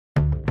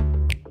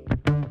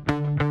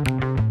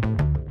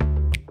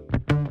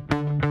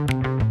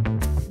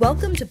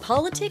Welcome to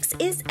Politics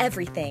is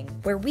Everything,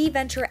 where we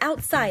venture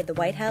outside the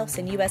White House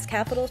and U.S.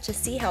 Capitol to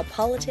see how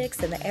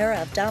politics in the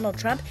era of Donald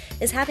Trump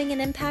is having an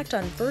impact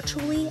on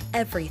virtually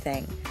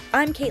everything.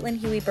 I'm Caitlin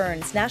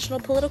Huey-Burns, national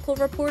political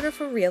reporter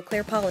for Real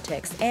Clear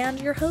Politics,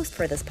 and your host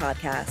for this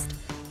podcast.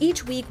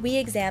 Each week, we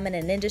examine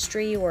an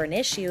industry or an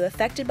issue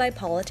affected by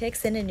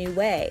politics in a new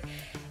way.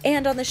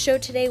 And on the show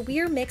today,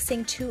 we are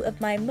mixing two of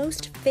my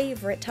most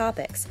favorite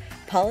topics,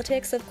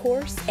 politics, of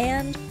course,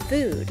 and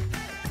food.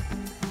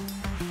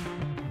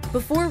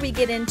 Before we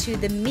get into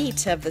the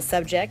meat of the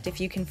subject, if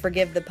you can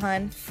forgive the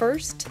pun,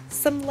 first,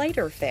 some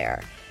lighter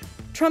fare.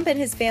 Trump and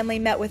his family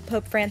met with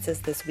Pope Francis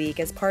this week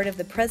as part of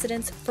the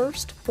president's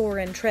first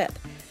foreign trip.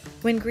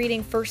 When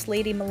greeting First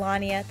Lady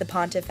Melania, the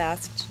pontiff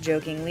asked,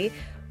 jokingly,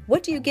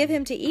 "What do you give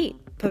him to eat?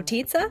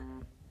 Potitza?"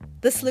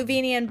 The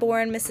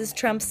Slovenian-born Mrs.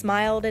 Trump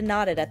smiled and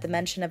nodded at the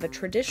mention of a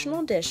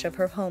traditional dish of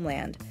her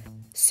homeland.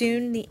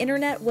 Soon, the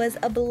internet was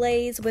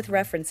ablaze with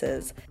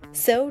references.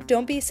 So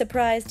don't be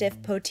surprised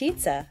if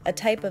potitza, a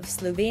type of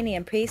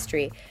Slovenian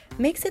pastry,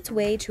 makes its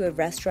way to a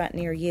restaurant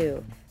near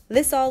you.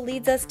 This all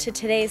leads us to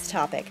today's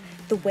topic,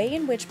 the way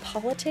in which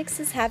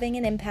politics is having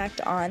an impact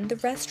on the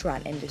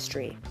restaurant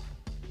industry.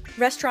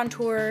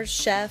 Restaurateurs,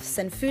 chefs,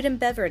 and food and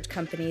beverage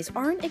companies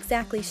aren't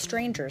exactly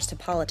strangers to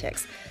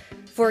politics.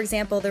 For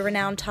example, the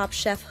renowned Top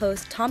Chef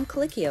host Tom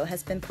Colicchio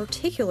has been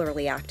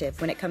particularly active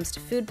when it comes to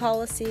food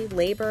policy,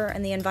 labor,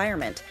 and the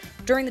environment.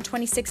 During the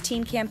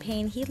 2016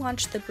 campaign, he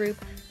launched the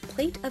group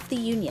Plate of the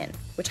Union,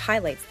 which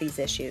highlights these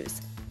issues.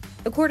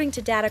 According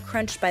to data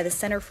crunched by the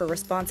Center for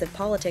Responsive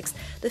Politics,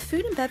 the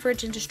food and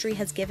beverage industry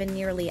has given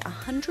nearly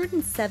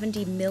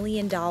 $170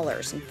 million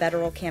in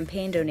federal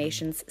campaign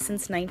donations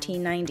since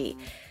 1990,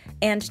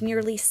 and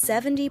nearly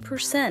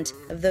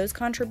 70% of those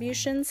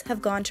contributions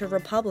have gone to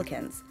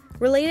Republicans.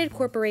 Related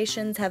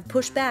corporations have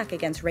pushed back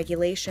against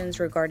regulations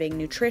regarding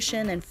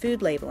nutrition and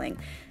food labeling.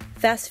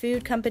 Fast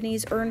food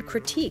companies earned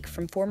critique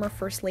from former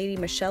First Lady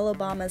Michelle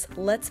Obama's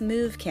Let's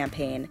Move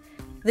campaign.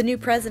 The new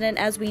president,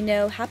 as we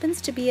know, happens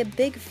to be a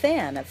big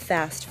fan of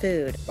fast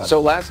food.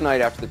 So last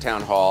night after the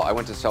town hall, I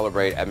went to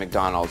celebrate at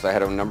McDonald's. I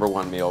had a number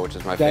one meal, which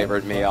is my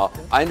favorite meal.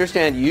 I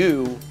understand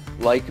you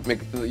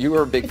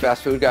were a big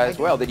fast food guy as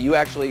well. Did you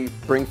actually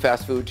bring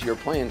fast food to your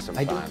plane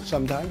sometimes? I do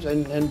sometimes,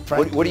 and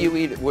frankly, what do you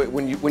eat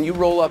when you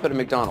roll up at a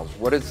McDonald's?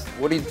 What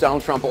does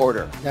Donald Trump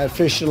order?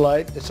 Fish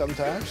delight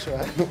sometimes.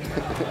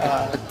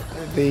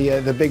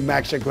 The Big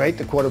Macs are great.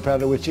 The quarter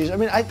pounder with cheese. I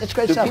mean, it's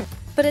great stuff.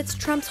 But it's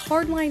Trump's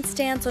hardline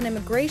stance on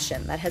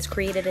immigration that has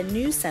created a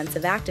new sense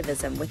of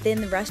activism within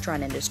the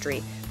restaurant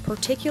industry,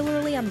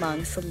 particularly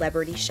among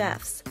celebrity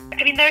chefs.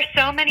 I mean, there are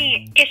so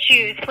many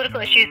issues, political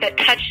issues, that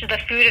touch the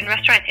food and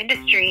restaurant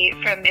industry,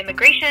 from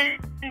immigration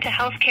to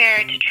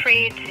healthcare to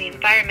trade to the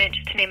environment,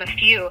 just to name a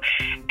few.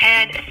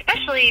 And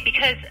especially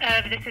because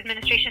of this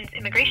administration's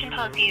immigration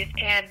policies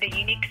and the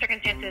unique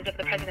circumstances of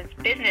the president's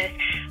business,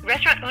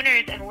 restaurant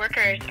owners and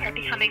workers are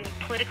becoming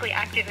politically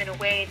active in a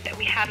way that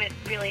we haven't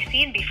really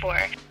seen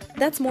before.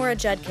 That's Maura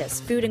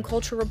Judkis, food and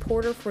culture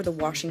reporter for The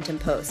Washington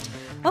Post.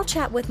 I'll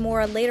chat with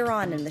Maura later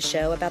on in the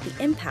show about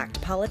the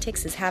impact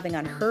politics is having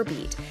on her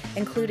beat,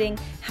 including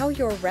how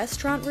your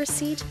restaurant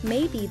receipt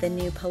may be the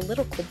new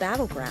political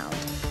battleground.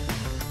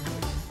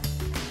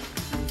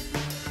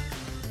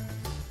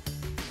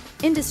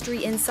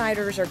 Industry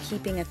insiders are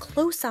keeping a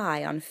close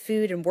eye on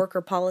food and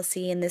worker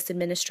policy in this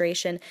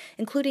administration,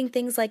 including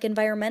things like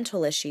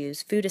environmental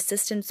issues, food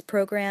assistance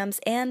programs,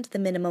 and the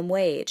minimum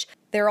wage.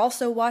 They're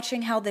also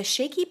watching how the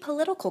shaky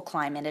political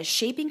climate is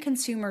shaping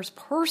consumers'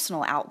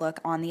 personal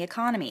outlook on the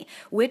economy,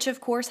 which of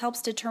course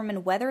helps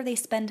determine whether they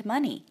spend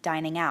money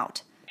dining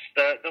out.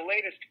 The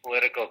latest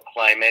political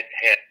climate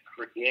has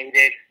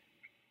created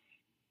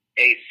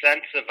a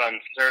sense of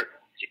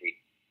uncertainty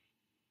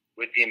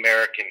with the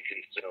American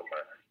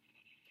consumer.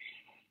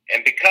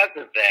 And because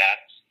of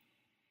that,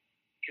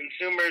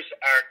 consumers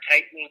are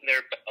tightening their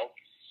belts.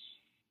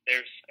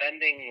 They're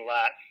spending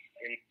less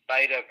in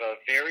spite of a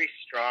very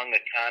strong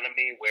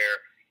economy where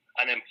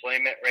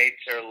unemployment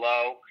rates are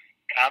low,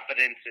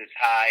 confidence is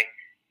high,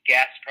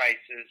 gas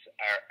prices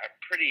are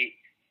pretty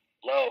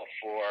low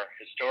for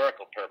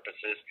historical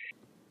purposes.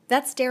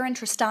 That's Darren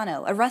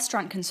Tristano, a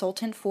restaurant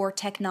consultant for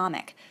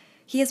Technomic.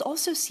 He has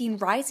also seen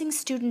rising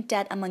student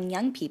debt among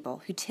young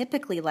people who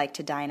typically like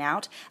to dine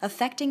out,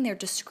 affecting their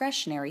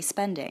discretionary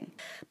spending.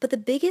 But the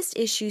biggest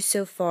issue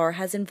so far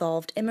has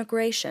involved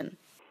immigration.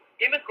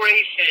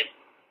 Immigration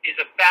is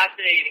a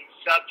fascinating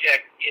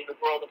subject in the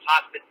world of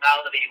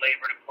hospitality,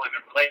 labor, and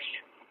employment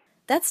relations.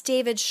 That's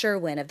David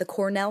Sherwin of the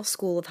Cornell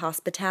School of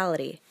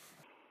Hospitality.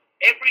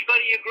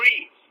 Everybody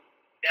agrees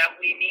that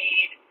we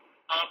need,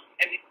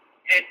 and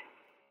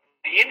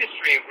the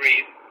industry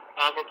agrees,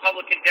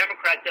 Republican,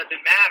 Democrat,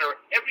 doesn't matter.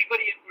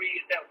 Everybody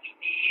agrees that we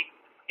need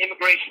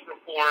immigration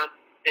reform,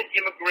 that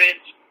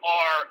immigrants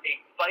are a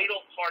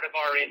vital part of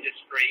our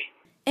industry.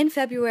 In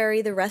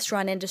February, the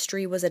restaurant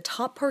industry was a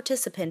top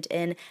participant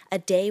in A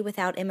Day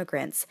Without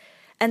Immigrants.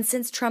 And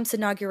since Trump's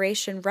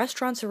inauguration,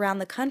 restaurants around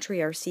the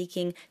country are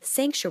seeking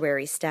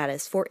sanctuary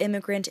status for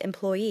immigrant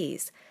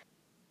employees.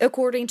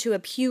 According to a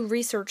Pew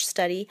Research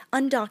study,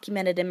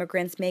 undocumented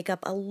immigrants make up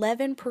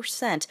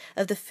 11%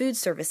 of the food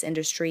service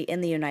industry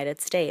in the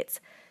United States.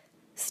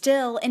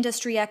 Still,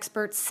 industry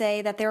experts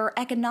say that there are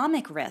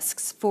economic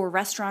risks for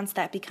restaurants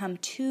that become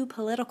too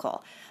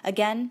political.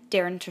 Again,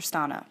 Darren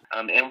Tristano.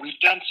 And we've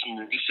done some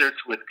research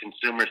with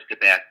consumers to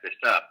back this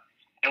up.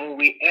 And when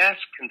we ask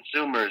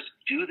consumers,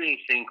 do they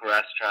think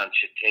restaurants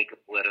should take a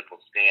political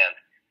stand,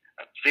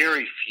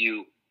 very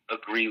few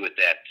agree with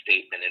that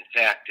statement.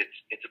 In fact,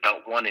 it's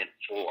about 1 in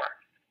 4.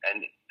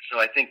 And so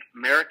I think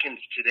Americans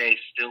today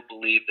still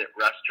believe that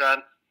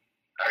restaurants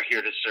are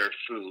here to serve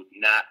food,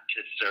 not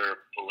to serve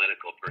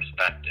political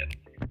perspective.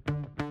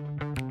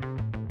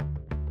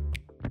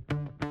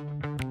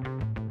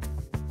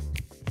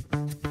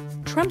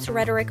 Trump's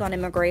rhetoric on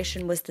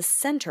immigration was the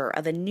center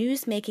of a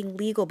news-making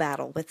legal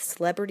battle with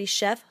celebrity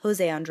chef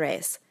Jose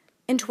Andres.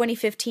 In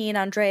 2015,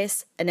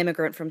 Andres, an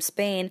immigrant from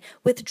Spain,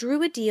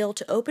 withdrew a deal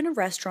to open a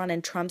restaurant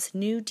in Trump's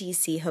new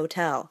D.C.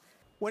 hotel.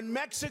 When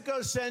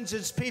Mexico sends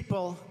its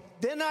people,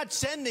 they're not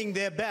sending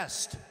their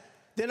best.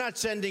 They're not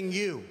sending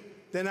you.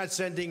 They're not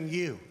sending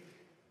you.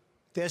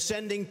 They're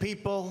sending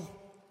people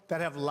that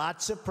have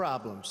lots of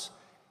problems,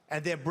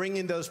 and they're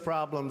bringing those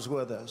problems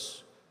with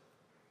us.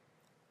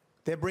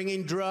 They're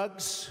bringing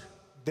drugs,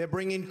 they're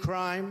bringing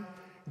crime,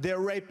 they're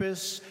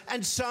rapists,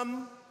 and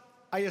some,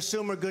 I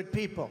assume, are good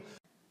people.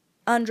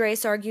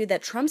 Andres argued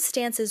that Trump's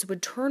stances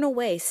would turn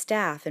away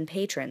staff and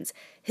patrons.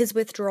 His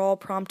withdrawal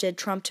prompted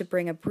Trump to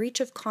bring a breach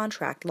of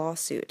contract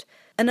lawsuit.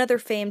 Another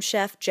famed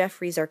chef,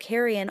 Jeffrey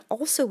Zakarian,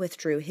 also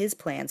withdrew his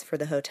plans for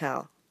the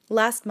hotel.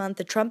 Last month,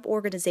 the Trump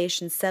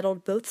Organization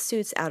settled both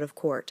suits out of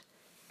court.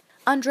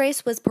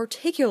 Andres was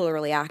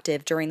particularly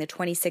active during the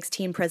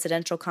 2016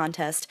 presidential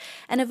contest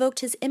and evoked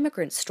his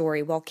immigrant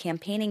story while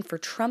campaigning for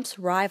Trump's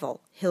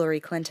rival,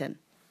 Hillary Clinton.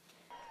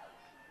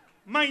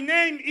 My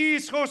name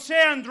is Jose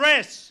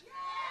Andres,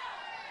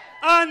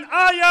 and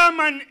I am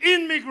an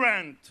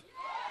immigrant.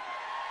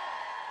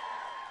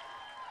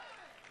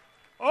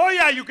 Oh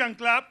yeah, you can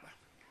clap.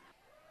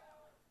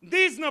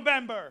 This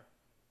November,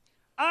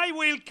 I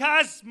will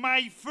cast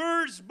my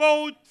first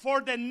vote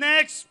for the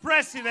next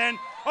president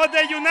of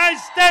the United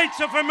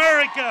States of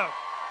America.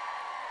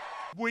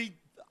 We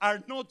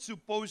are not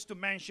supposed to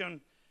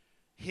mention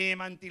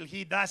him until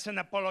he doesn't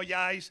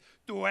apologize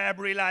to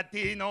every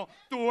Latino,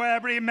 to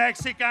every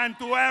Mexican,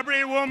 to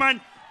every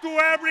woman, to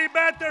every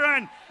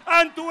veteran,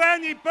 and to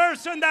any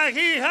person that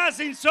he has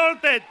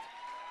insulted.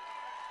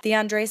 The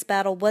Andres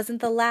battle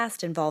wasn't the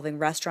last involving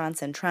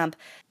restaurants and Trump,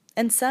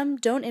 and some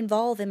don't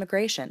involve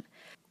immigration.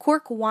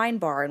 Cork Wine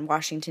Bar in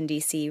Washington,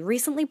 D.C.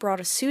 recently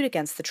brought a suit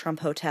against the Trump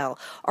Hotel,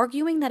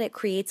 arguing that it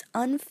creates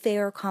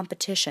unfair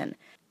competition.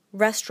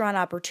 Restaurant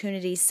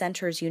Opportunity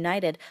Centers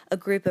United, a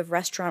group of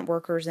restaurant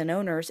workers and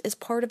owners, is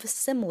part of a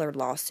similar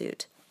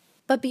lawsuit.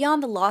 But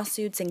beyond the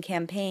lawsuits and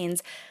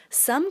campaigns,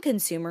 some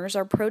consumers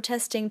are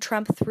protesting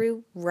Trump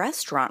through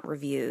restaurant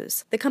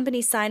reviews. The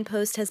company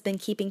Signpost has been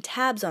keeping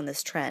tabs on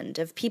this trend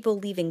of people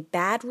leaving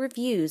bad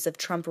reviews of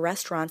Trump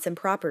restaurants and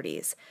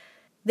properties.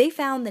 They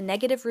found the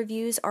negative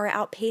reviews are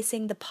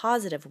outpacing the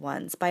positive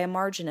ones by a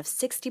margin of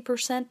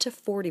 60% to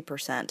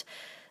 40%.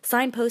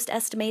 Signpost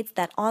estimates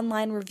that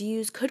online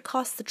reviews could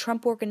cost the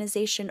Trump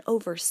Organization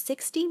over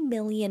 $60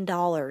 million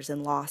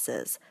in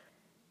losses.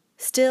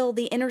 Still,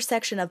 the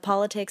intersection of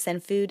politics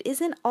and food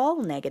isn't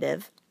all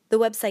negative. The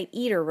website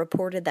Eater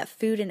reported that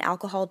food and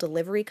alcohol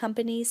delivery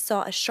companies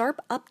saw a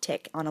sharp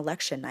uptick on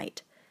election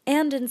night.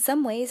 And in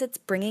some ways, it's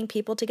bringing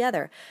people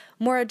together.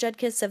 Maura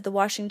Judkis of The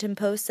Washington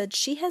Post said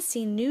she has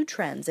seen new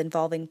trends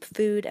involving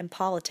food and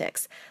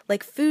politics,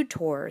 like food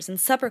tours and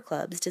supper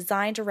clubs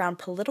designed around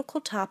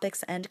political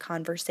topics and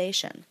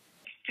conversation.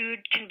 Food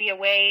can be a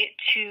way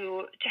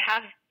to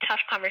have tough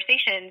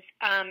conversations.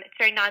 It's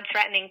very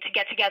non-threatening to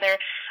get together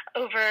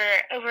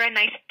over a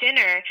nice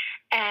dinner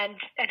and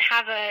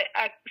have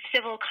a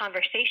civil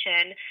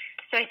conversation.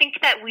 So I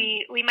think that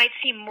we might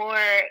see more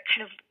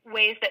kind of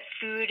ways that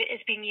food is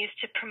being used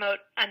to promote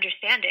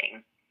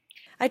understanding.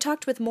 I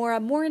talked with Maura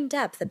more in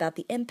depth about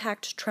the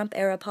impact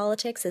Trump-era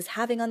politics is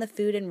having on the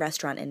food and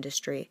restaurant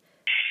industry.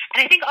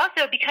 And I think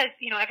also because,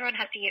 everyone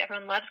has to eat,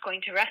 everyone loves going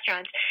to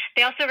restaurants,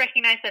 they also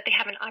recognize that they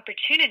have an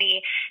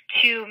opportunity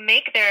to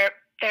make their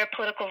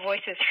political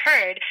voices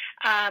heard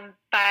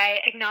by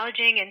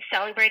acknowledging and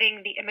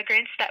celebrating the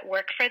immigrants that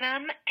work for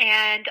them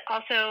and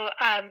also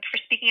for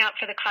speaking out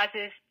for the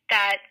causes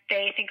that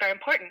they think are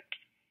important.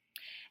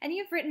 And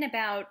you've written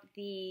about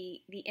the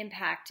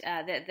impact,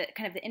 the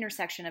kind of the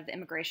intersection of the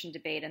immigration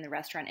debate and the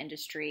restaurant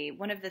industry.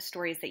 One of the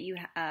stories that you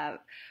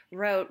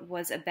wrote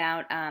was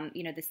about,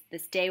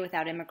 this Day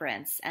Without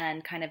Immigrants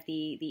and kind of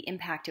the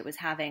impact it was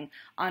having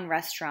on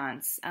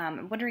restaurants.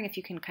 I'm wondering if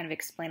you can kind of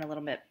explain a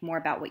little bit more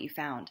about what you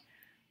found.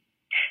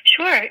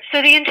 Sure.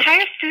 So the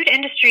entire food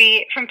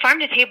industry, from farm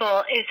to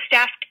table, is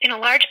staffed in a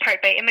large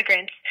part by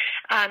immigrants.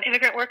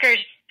 Immigrant workers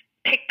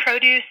pick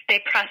produce, they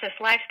process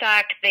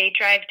livestock, they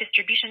drive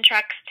distribution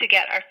trucks to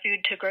get our food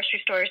to grocery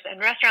stores and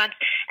restaurants,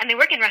 and they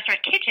work in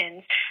restaurant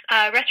kitchens.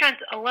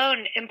 Restaurants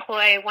alone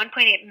employ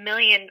 1.8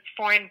 million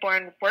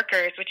foreign-born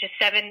workers, which is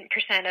 7%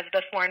 of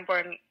the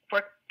foreign-born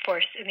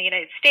workforce in the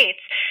United States.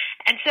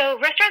 And so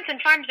restaurants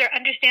and farms are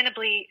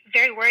understandably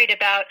very worried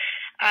about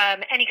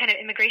any kind of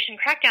immigration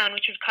crackdown,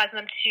 which would cause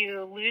them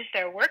to lose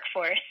their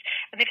workforce.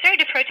 And they've started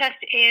to protest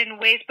in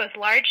ways both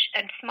large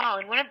and small.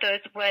 And one of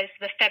those was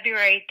the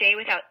February Day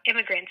Without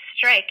Immigrants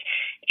strike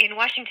in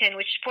Washington,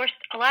 which forced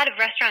a lot of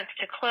restaurants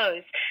to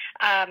close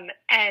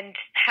and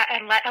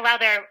allow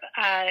their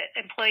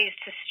employees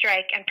to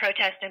strike and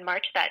protest and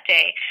march that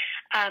day.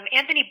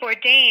 Anthony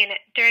Bourdain,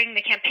 during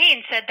the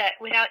campaign, said that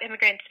without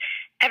immigrants,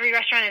 every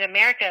restaurant in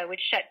America would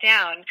shut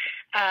down,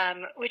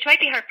 which might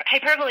be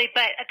hyperbole,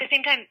 but at the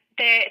same time,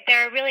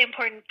 they're a really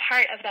important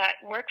part of that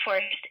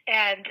workforce,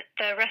 and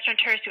the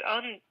restaurateurs who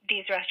own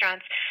these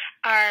restaurants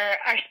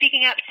are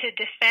speaking up to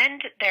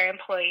defend their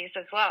employees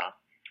as well.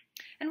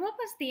 And what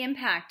was the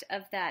impact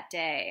of that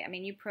day? I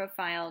mean, you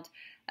profiled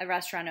a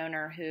restaurant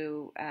owner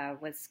who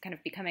was kind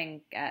of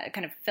becoming,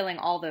 kind of filling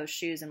all those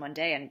shoes in one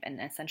day,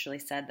 and essentially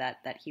said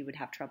that he would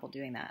have trouble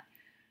doing that.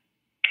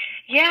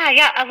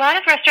 Yeah. A lot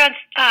of restaurants,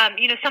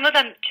 some of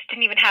them just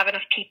didn't even have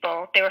enough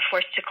people. They were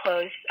forced to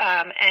close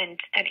and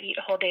eat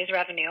a whole day's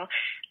revenue.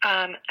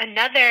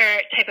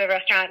 Another type of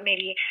restaurant,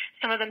 maybe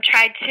some of them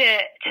tried to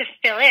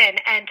fill in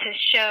and to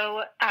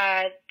show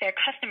their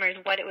customers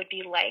what it would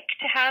be like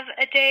to have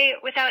a day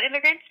without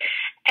immigrants.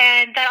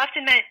 And that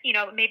often meant,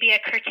 maybe a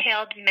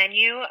curtailed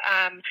menu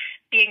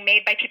being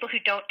made by people who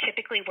don't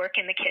typically work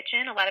in the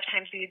kitchen. A lot of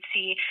times we would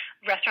see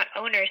restaurant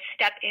owners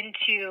step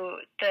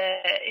into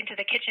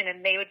the kitchen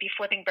and they would be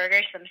flipping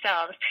burgers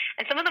themselves.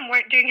 And some of them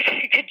weren't doing a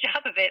very good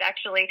job of it,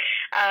 actually,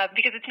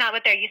 because it's not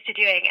what they're used to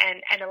doing.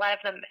 And a lot of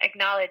them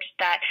acknowledged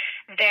that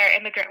their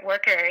immigrant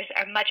workers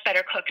are much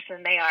better cooks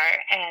than they are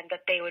and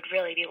that they would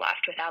really be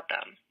lost without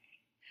them.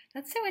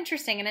 That's so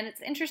interesting, and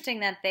it's interesting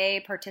that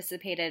they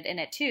participated in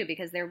it too,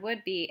 because there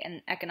would be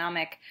an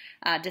economic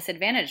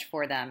disadvantage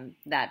for them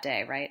that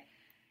day, right?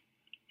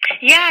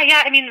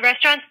 Yeah. I mean,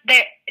 restaurants,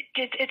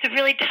 it's a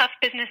really tough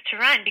business to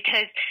run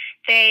because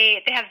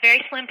they have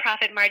very slim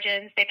profit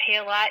margins. They pay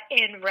a lot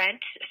in rent,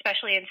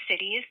 especially in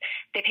cities.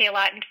 They pay a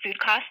lot in food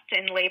costs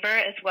and labor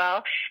as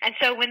well. And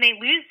so when they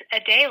lose a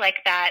day like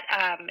that,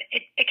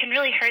 it can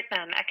really hurt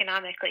them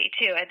economically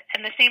too.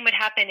 And the same would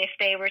happen if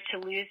they were to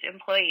lose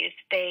employees.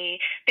 They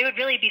would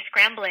really be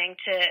scrambling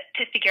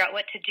to figure out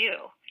what to do.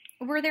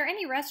 Were there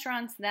any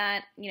restaurants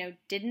that,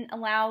 didn't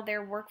allow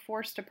their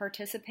workforce to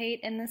participate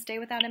in this Day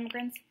Without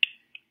Immigrants?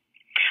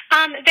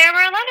 There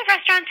were a lot of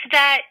restaurants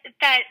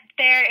that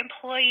their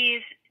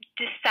employees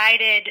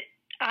decided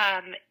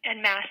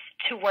en masse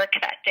to work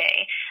that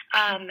day.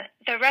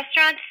 The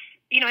restaurants,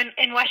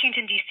 in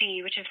Washington,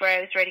 D.C., which is where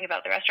I was writing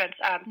about the restaurants,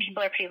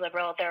 people are pretty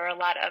liberal. There were a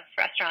lot of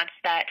restaurants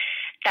that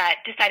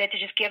decided to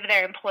just give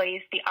their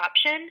employees the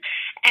option.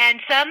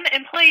 And some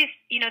employees,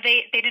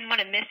 they didn't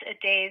want to miss a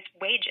day's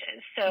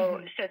wages.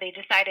 So they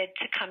decided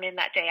to come in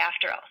that day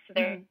after all. So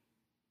there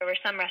were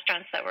some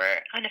restaurants that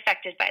were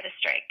unaffected by the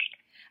strike.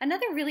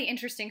 Another really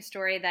interesting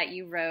story that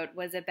you wrote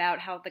was about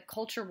how the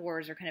culture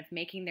wars are kind of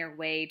making their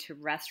way to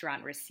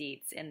restaurant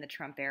receipts in the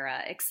Trump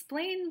era.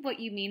 Explain what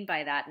you mean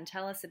by that and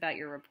tell us about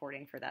your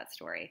reporting for that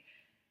story.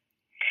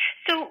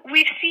 So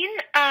we've seen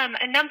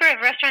a number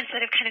of restaurants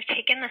that have kind of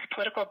taken this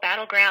political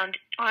battleground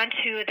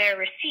onto their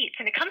receipts,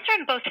 and it comes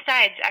from both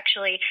sides,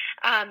 actually.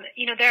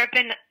 There have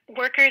been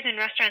workers in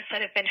restaurants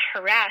that have been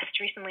harassed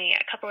recently,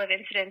 a couple of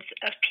incidents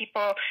of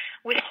people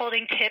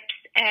withholding tips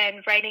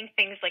and writing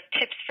things like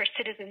tips for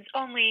citizens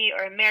only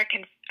or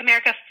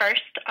America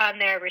First on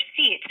their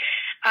receipt.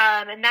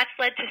 And that's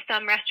led to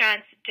some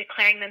restaurants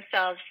declaring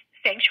themselves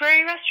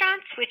sanctuary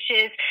restaurants, which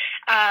is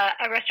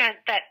a restaurant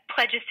that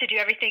pledges to do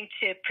everything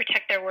to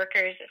protect their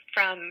workers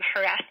from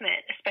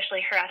harassment,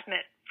 especially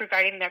harassment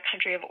regarding their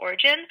country of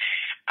origin.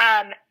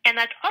 And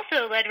that's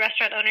also led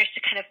restaurant owners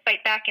to kind of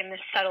fight back in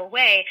this subtle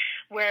way,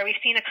 where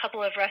we've seen a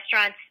couple of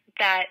restaurants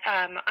that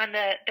on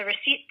the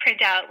receipt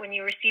printout, when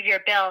you receive your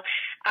bill,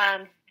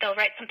 they'll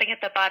write something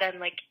at the bottom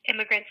like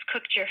 "immigrants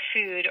cooked your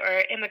food"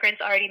 or "immigrants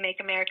already make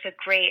America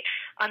great"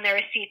 on their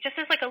receipt, just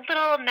as like a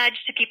little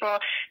nudge to people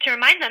to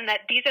remind them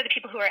that these are the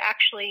people who are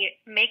actually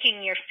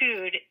making your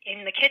food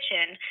in the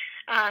kitchen.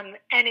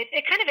 And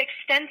it kind of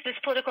extends this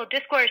political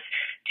discourse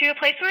to a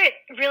place where it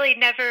really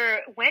never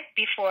went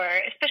before,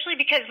 especially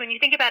because when you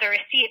think about a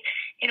receipt,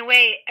 in a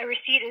way, a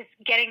receipt is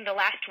getting the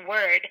last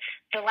word.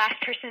 The last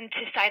person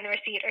to sign the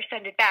receipt or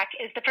send it back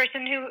is the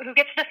person who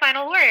gets the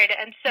final word.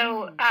 And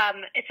so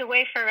it's a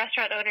way for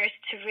restaurant owners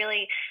to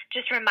really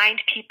just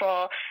remind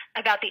people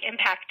about the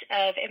impact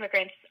of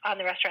immigrants on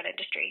the restaurant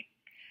industry.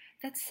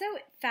 That's so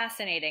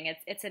fascinating.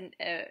 It's an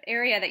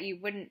area that you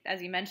wouldn't,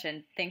 as you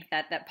mentioned, think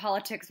that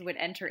politics would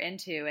enter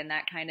into, and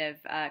that kind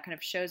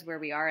of shows where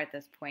we are at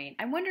this point.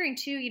 I'm wondering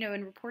too,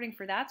 in reporting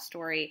for that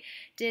story,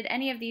 did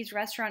any of these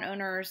restaurant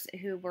owners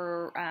who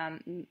were,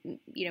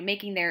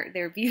 making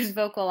their views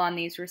vocal on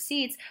these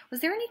receipts, was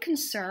there any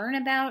concern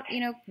about,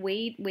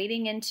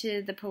 wading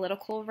into the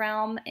political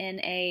realm in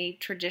a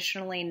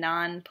traditionally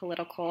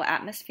non-political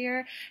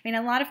atmosphere? I mean,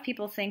 a lot of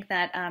people think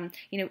that,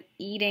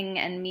 eating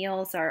and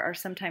meals are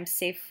sometimes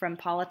safe from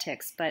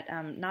politics, but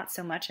not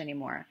so much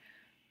anymore.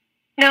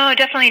 No,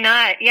 definitely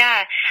not.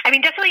 Yeah. I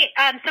mean, definitely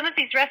some of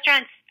these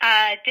restaurants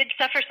did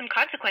suffer some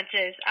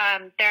consequences.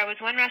 There was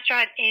one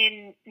restaurant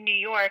in New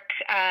York,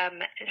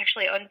 it's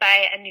actually owned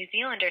by a New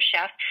Zealander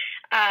chef,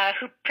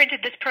 who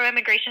printed this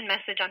pro-immigration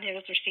message on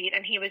his receipt,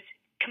 and he was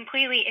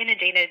completely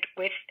inundated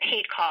with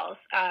hate calls.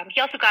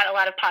 He also got a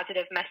lot of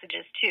positive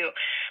messages too.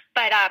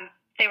 But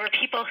there were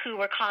people who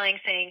were calling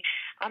saying,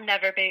 "I'll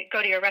never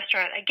go to your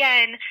restaurant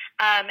again."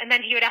 And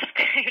then he would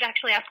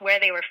actually ask where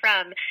they were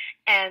from.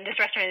 And this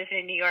restaurant is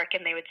in New York,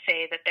 and they would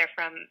say that they're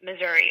from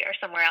Missouri or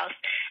somewhere else.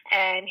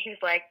 And he was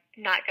like,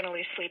 not going to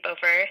lose sleep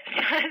over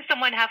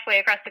someone halfway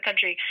across the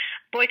country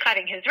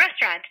boycotting his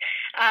restaurant.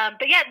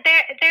 But yeah,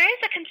 there is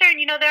a concern.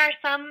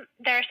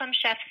 There are some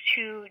chefs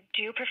who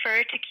do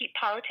prefer to keep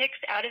politics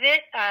out of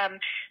it.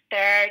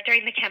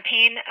 During the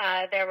campaign,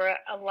 there were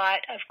a lot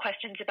of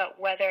questions about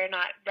whether or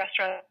not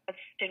restaurants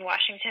in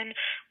Washington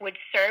would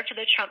serve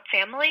the Trump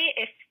family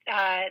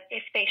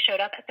if they showed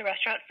up at the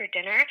restaurant for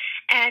dinner.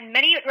 And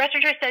many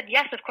restaurateurs said,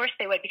 yes, of course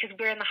they would, because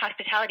we're in the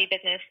hospitality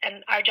business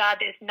and our job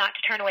is not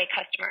to turn away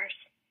customers.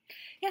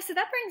 Yeah, so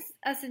that brings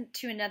us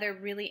into another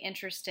really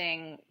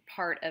interesting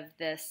part of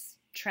this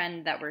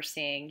trend that we're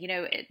seeing.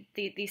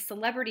 The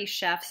celebrity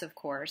chefs, of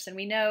course, and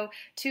we know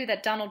too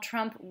that Donald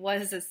Trump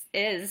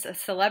is a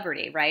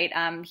celebrity, right?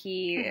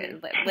 He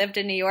lived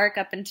in New York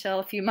up until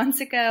a few months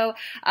ago.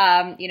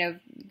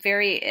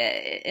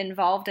 Very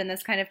involved in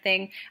this kind of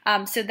thing.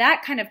 So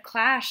that kind of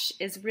clash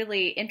is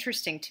really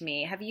interesting to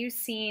me. Have you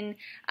seen,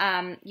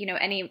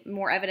 any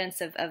more evidence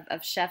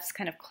of chefs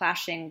kind of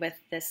clashing with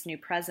this new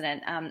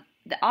president?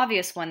 The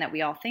obvious one that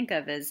we all think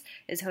of is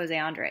Jose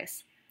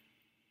Andres.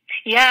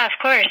 Yeah, of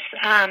course.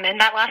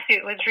 And that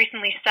lawsuit was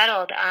recently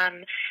settled.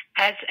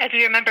 As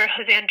we remember,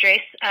 Jose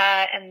Andres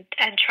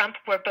and Trump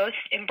were both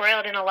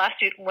embroiled in a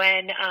lawsuit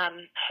when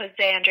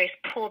Jose Andres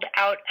pulled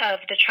out of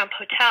the Trump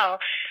Hotel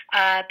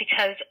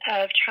because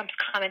of Trump's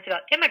comments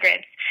about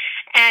immigrants.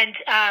 And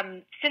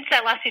since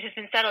that lawsuit has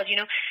been settled,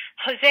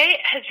 Jose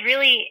has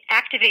really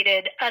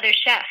activated other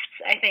chefs,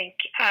 I think.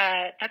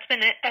 That's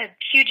been a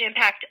huge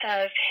impact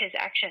of his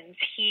actions.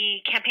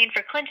 He campaigned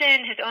for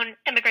Clinton. His own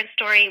immigrant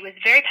story was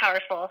very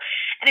powerful.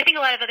 And I think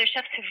a lot of other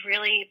chefs have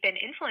really been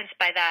influenced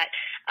by that.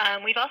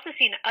 We've also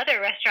seen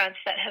other restaurants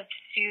that have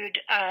sued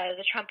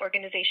the Trump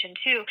organization,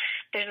 too.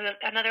 There's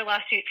another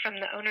lawsuit from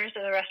the owners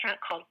of the restaurant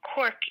called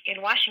Cork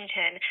in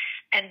Washington,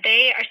 and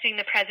they are suing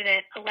the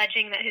president,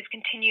 alleging that his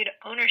continued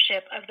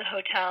ownership of the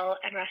hotel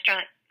and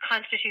restaurant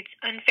constitutes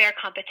unfair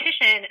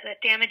competition that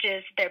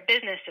damages their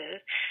businesses.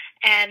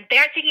 And they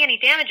aren't seeking any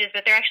damages,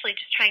 but they're actually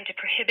just trying to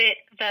prohibit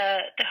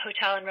the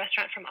hotel and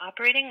restaurant from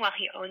operating while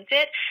he owns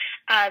it.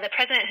 The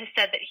president has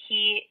said that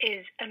he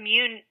is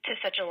immune to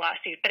such a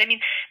lawsuit. But I mean,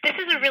 this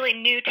is a really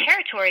new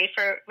territory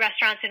for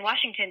restaurants in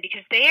Washington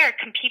because they are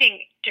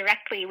competing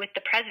directly with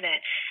the president.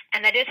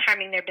 And that is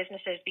harming their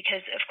businesses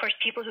because, of course,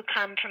 people who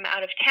come from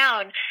out of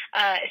town,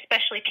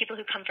 especially people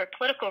who come for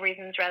political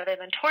reasons rather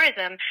than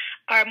tourism,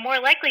 are more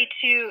likely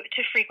to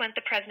frequent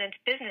the president's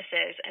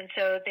businesses. And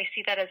so they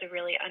see that as a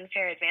really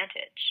unfair advantage.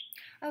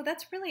 Oh,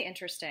 that's really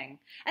interesting.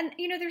 And,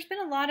 there's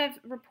been a lot of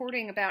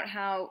reporting about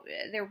how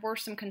there were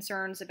some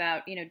concerns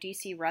about,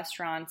 D.C.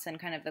 restaurants and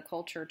kind of the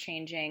culture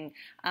changing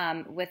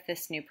with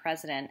this new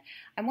president.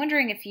 I'm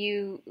wondering if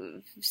you've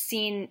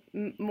seen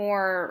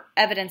more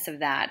evidence of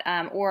that,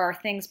 or are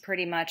things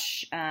pretty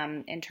much,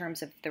 in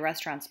terms of the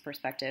restaurant's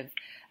perspective,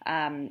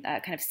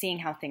 kind of seeing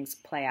how things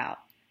play out?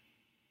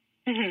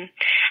 Mm-hmm.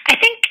 I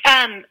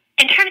think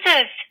in terms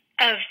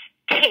of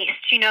taste,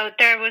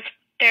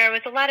 there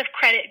was a lot of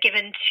credit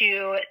given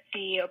to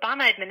the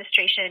Obama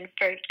administration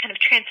for kind of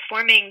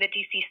transforming the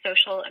D.C.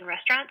 social and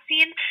restaurant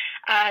scene,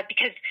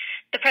 because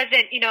the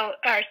president,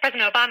 or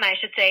President Obama, I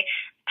should say,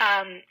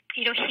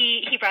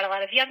 he brought a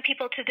lot of young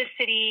people to the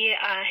city.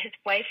 His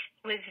wife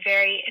was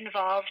very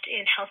involved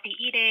in healthy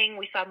eating.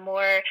 We saw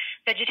more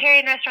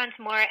vegetarian restaurants,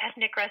 more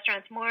ethnic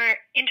restaurants, more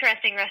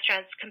interesting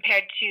restaurants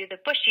compared to the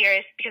Bush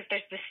years, because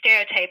there's the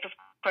stereotype, of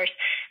course,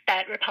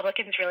 that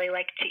Republicans really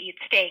like to eat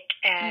steak,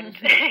 and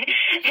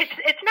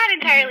it's not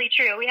entirely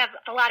true. We have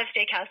a lot of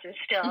steakhouses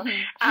still,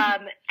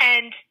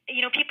 and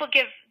people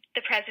give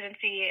the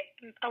presidency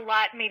a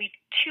lot, maybe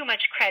too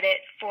much credit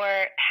for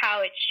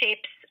how it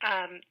shapes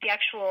the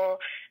actual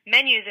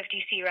menus of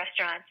DC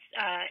restaurants.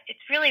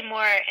 It's really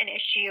more an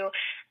issue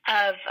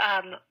of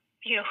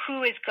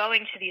who is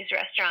going to these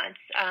restaurants.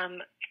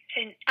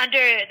 And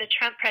under the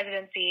Trump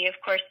presidency, of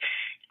course,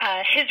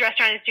 his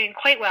restaurant is doing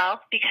quite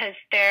well because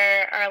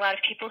there are a lot of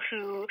people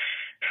who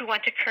who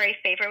want to curry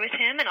favor with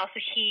him, and also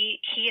he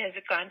has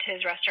gone to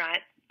his restaurant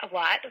a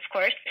lot, of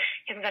course.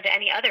 He hasn't gone to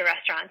any other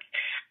restaurants.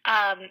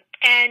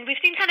 And we've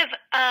seen kind of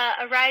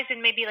a rise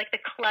in maybe like the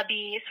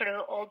clubby, sort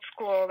of old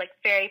school, like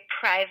very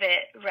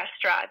private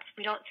restaurants.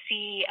 We don't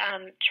see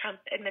Trump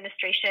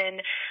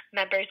administration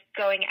members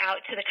going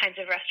out to the kinds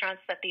of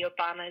restaurants that the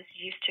Obamas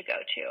used to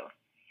go to.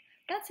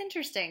 That's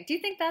interesting. Do you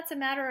think that's a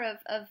matter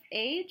of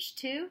age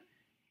too?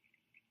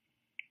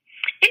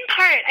 In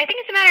part, I think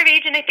it's a matter of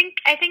age, and I think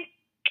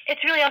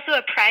it's really also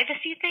a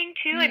privacy thing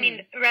too. I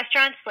mean,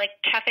 restaurants like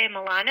Cafe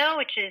Milano,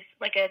 which is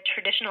like a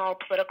traditional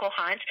political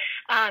haunt,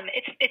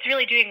 it's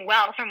really doing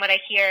well from what I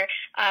hear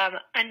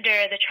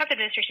under the Trump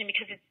administration,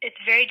 because it's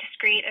very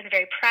discreet and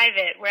very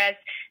private. Whereas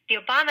the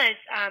Obamas,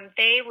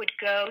 they would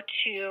go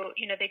to,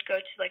 they'd go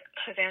to like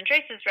Jose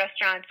Andres'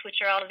 restaurants,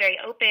 which are all very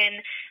open,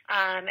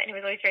 and it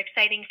was always very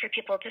exciting for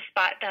people to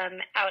spot them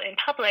out in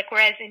public.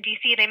 Whereas in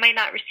DC, they might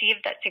not receive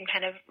that same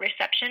kind of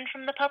reception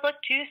from the public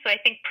too. So I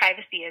think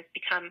privacy has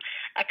become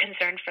a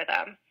concern for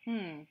them.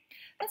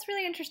 That's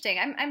really interesting.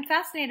 I'm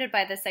fascinated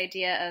by this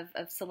idea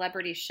of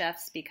celebrity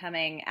chefs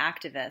becoming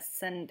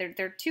activists. And there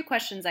are two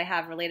questions I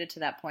have related to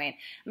that point.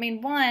 I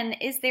mean, one,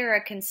 is there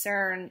a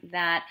concern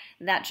that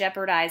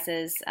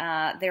jeopardizes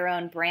their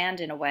own brand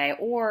in a way?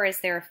 Or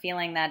is there a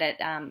feeling that it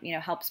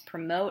helps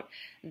promote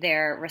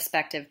their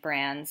respective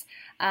brands?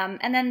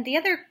 And then the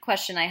other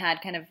question I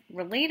had kind of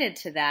related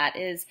to that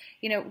is,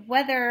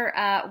 whether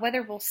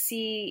we'll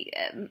see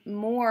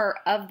more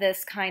of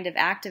this kind of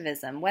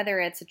activism,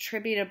 whether it's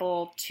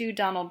attributable to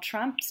Donald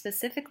Trump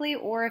specifically,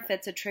 or if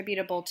it's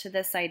attributable to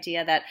this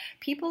idea that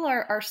people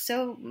are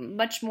so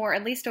much more,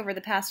 at least over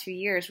the past few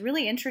years,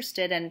 really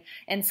interested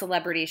in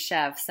celebrity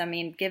chefs. I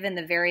mean, given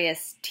the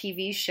various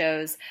TV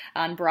shows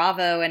on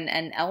Bravo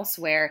and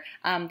elsewhere,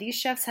 these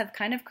chefs have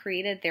kind of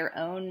created their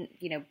own,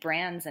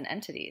 brands and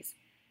entities.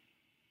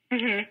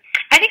 Mm-hmm.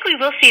 I think we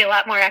will see a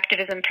lot more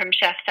activism from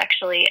chefs,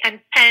 actually,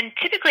 and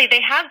typically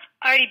they have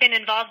already been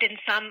involved in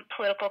some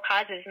political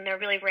causes, and they're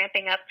really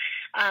ramping up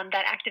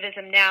that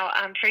activism now.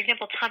 For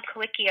example, Tom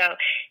Colicchio,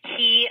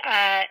 he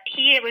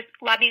was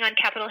lobbying on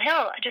Capitol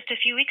Hill just a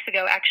few weeks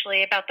ago,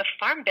 actually, about the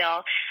Farm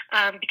Bill,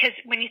 because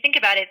when you think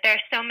about it, there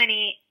are so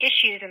many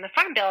issues in the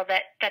Farm Bill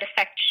that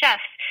affect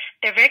chefs.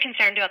 They're very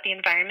concerned about the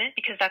environment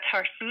because that's how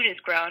our food is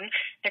grown.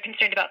 They're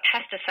concerned about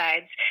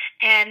pesticides,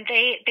 and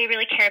they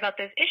really care about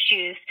those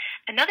issues.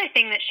 Another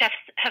thing that chefs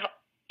have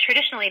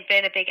traditionally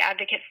been a big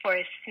advocate for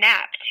is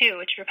SNAP too,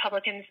 which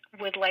Republicans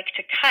would like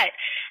to cut.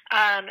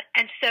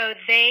 And so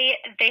they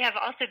have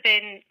also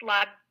been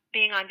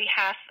lobbying on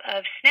behalf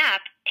of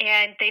SNAP,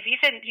 and they've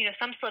even,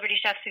 some celebrity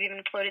chefs have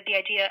even floated the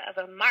idea of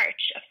a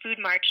food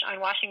march on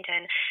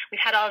Washington.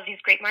 We've had all of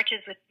these great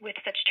marches with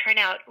such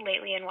turnout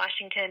lately in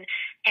Washington,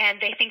 and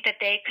they think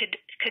that they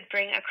could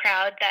bring a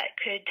crowd that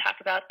could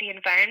talk about the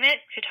environment,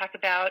 could talk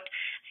about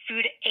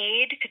food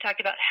aid, could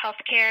talk about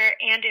healthcare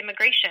and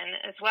immigration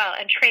as well,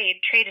 and trade.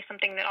 Trade is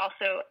something that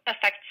also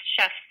affects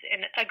chefs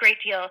in a great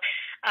deal,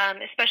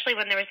 especially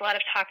when there was a lot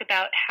of talk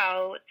about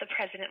how the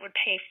president would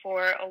pay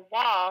for a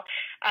wall,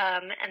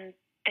 and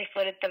they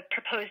floated the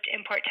proposed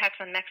import tax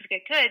on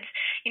Mexican goods.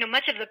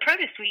 Much of the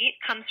produce we eat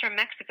comes from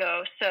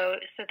Mexico, so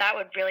that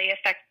would really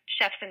affect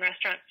chefs and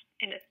restaurants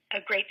in a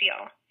great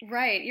deal.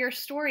 Right. Your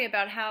story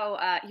about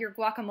how your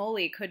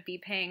guacamole could be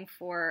paying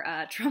for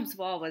Trump's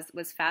wall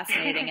was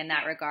fascinating in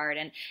that regard.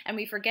 And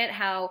we forget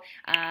how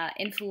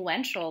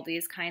influential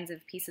these kinds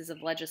of pieces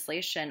of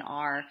legislation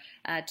are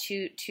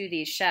to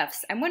these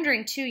chefs. I'm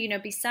wondering, too,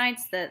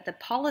 besides the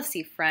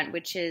policy front,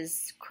 which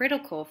is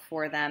critical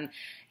for them,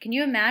 can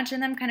you imagine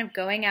them kind of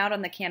going out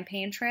on the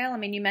campaign trail? I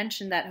mean, you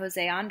mentioned that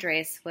Jose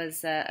Andres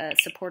was a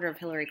supporter of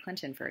Hillary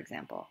Clinton, for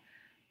example.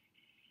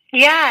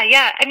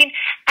 Yeah. I mean,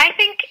 I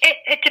think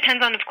it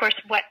depends on, of course,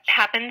 what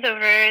happens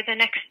over the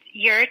next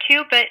year or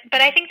two, but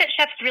I think that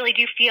chefs really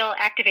do feel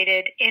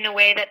activated in a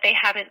way that they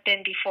haven't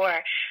been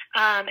before.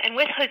 And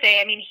with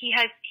Jose, I mean, he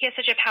has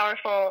such a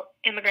powerful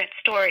immigrant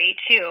story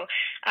too.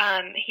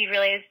 He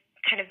really is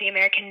kind of the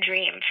American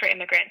dream for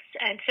immigrants.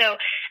 And so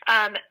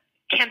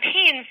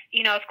campaigns,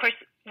 of course,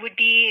 could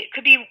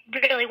be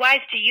really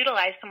wise to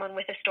utilize someone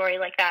with a story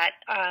like that,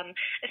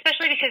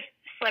 especially because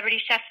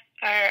celebrity chefs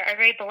are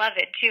very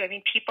beloved too. I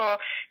mean, people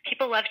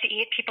love to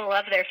eat, people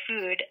love their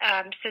food,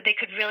 so they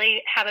could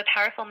really have a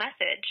powerful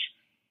message.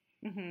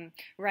 Mm-hmm.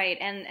 Right,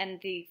 and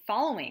the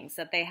followings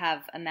that they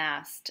have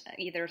amassed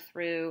either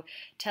through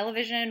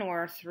television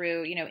or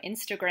through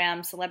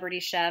Instagram celebrity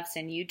chefs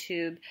and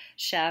YouTube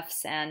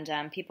chefs,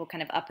 and people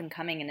kind of up and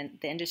coming in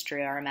the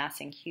industry are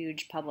amassing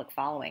huge public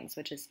followings,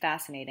 which is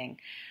fascinating.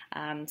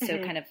 So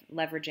kind of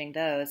leveraging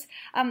those.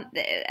 I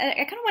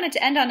kind of wanted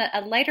to end on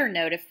a lighter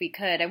note, if we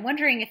could. I'm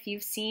wondering if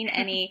you've seen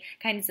any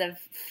kinds of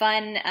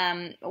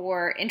fun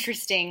or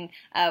interesting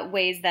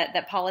ways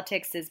that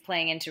politics is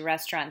playing into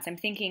restaurants. I'm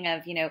thinking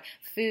of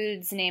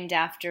foods named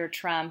after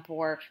Trump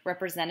or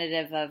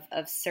representative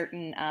of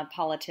certain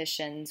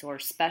politicians or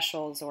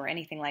specials or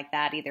anything like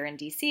that, either in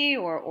D.C.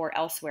 or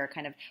elsewhere,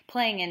 kind of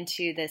playing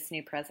into this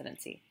new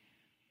presidency.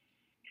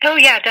 Oh,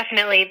 yeah,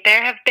 definitely.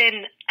 There have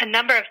been a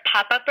number of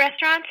pop-up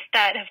restaurants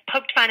that have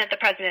poked fun at the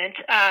president,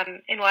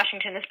 in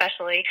Washington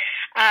especially.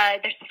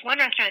 There's this one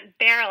restaurant,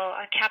 Barrel,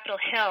 on Capitol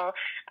Hill,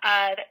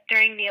 that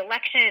during the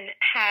election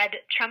had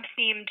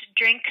Trump-themed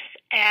drinks,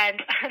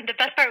 and the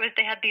best part was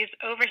they had these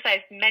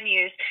oversized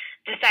menus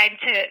designed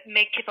to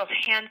make people's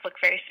hands look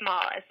very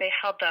small as they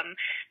held them.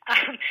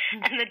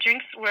 And the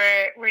drinks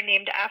were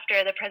named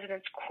after the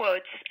president's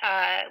quotes.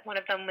 One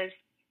of them was,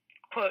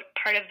 quote,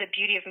 "Part of the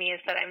beauty of me is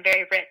that I'm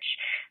very rich."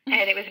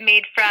 And it was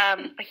made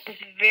from like this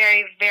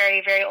very,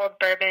 very, very old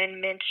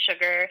bourbon, mint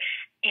sugar,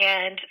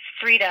 and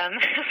freedom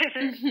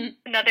was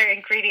another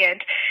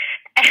ingredient.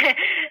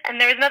 And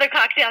there was another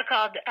cocktail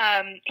called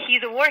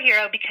He's a War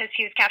Hero Because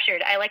He Was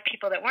Captured. I like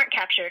people that weren't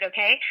captured,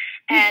 okay?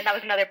 And that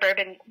was another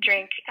bourbon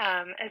drink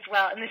as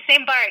well. And the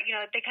same bar,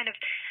 they kind of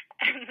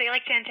they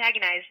like to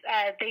antagonize.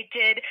 They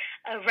did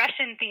a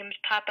Russian-themed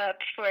pop-up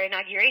for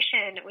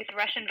inauguration with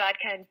Russian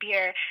vodka and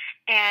beer,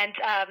 and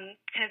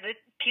kind of the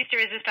piece de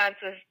resistance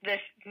was this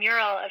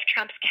mural of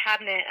Trump's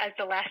cabinet as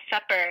the Last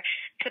Supper.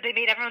 So they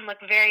made everyone look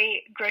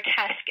very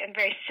grotesque and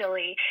very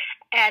silly,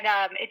 and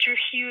it drew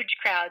huge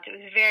crowds. It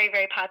was very,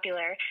 very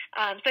popular.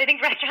 So I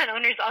think restaurant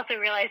owners also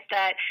realized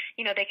that,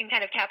 they can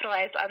kind of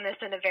capitalize on this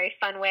in a very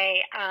fun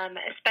way,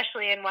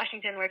 especially in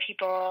Washington where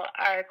people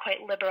are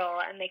quite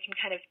liberal and they can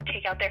kind of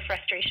take out their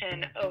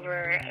frustration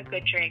over a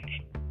good drink.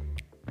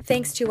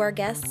 Thanks to our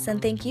guests,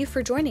 and thank you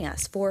for joining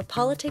us for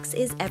Politics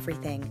is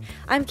Everything.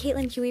 I'm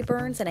Caitlin Huey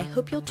Burns, and I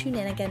hope you'll tune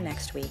in again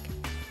next week.